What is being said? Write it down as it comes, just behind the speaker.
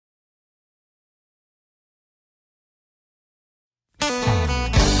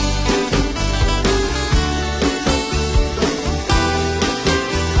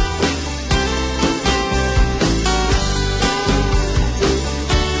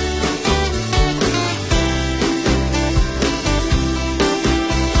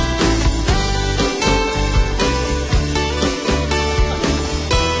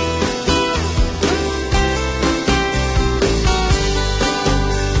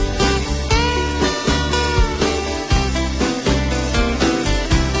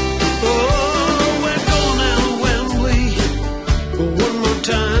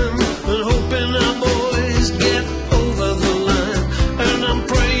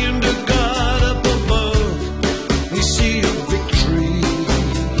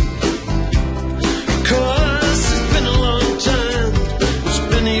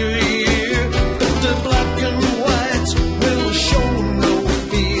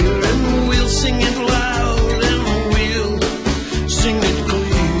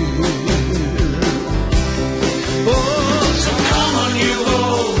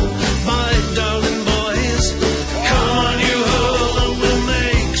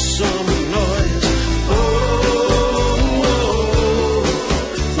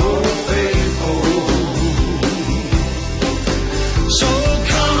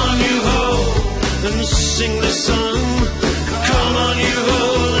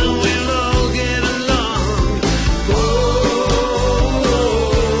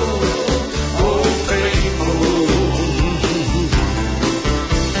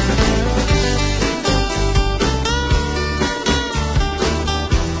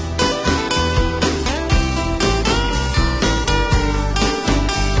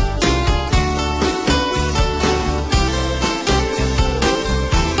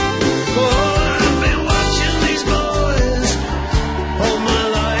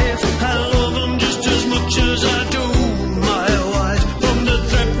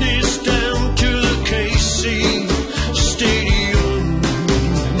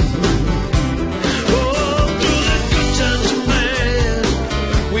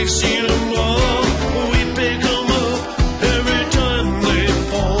we've seen them all. We pick them up every time they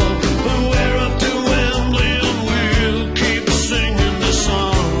fall. We're up to Wembley and we'll keep singing the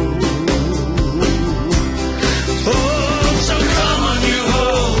song. Oh, so come on you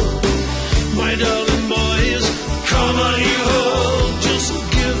all, my darling boys, come on you all, just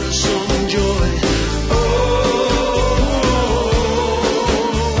give us some joy. Oh,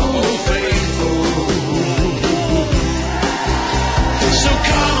 faithful. So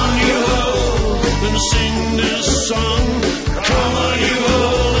come on you all and sing this song. Come on you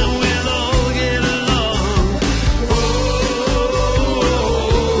all and we'll all get along.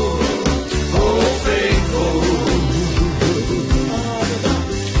 Oh, faithful.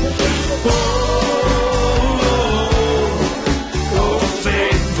 Oh,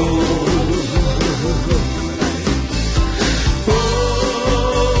 faithful.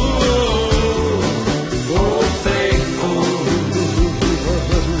 Oh, faithful.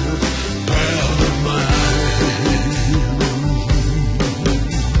 Pal of mine.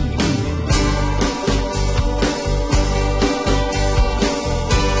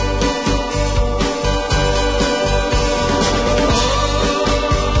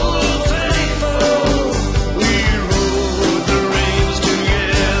 We rode the reins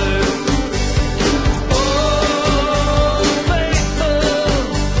together. Oh, faithful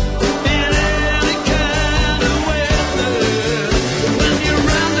in any kind of weather. When your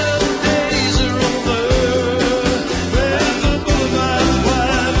roundup days are over, there's the boulevard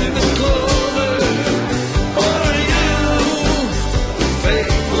wide with the clover. For you,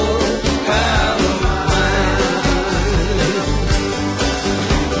 faithful pal of mine.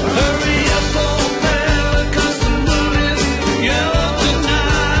 Hurry up, old fella, 'cause the moon is young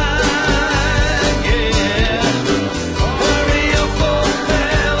tonight, yeah. Hurry up, old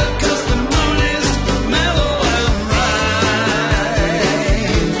fella, 'cause the moon is mellow and right.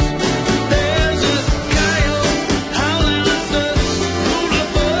 There's a coyote howling at the moon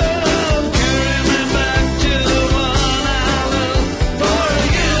above, carry me back to the one I love. For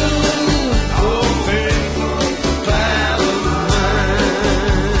you, oh faithful pal of mine.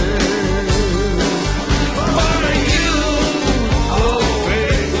 For you, oh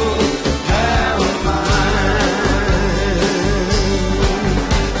faithful pal of mine.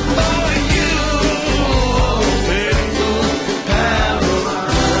 For you, oh faithful pal of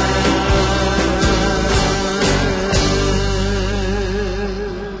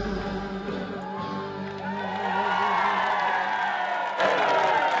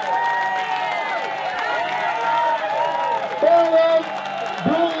Farewell,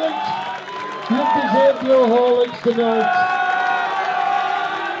 brilliant. You deserve your Horlicks tonight.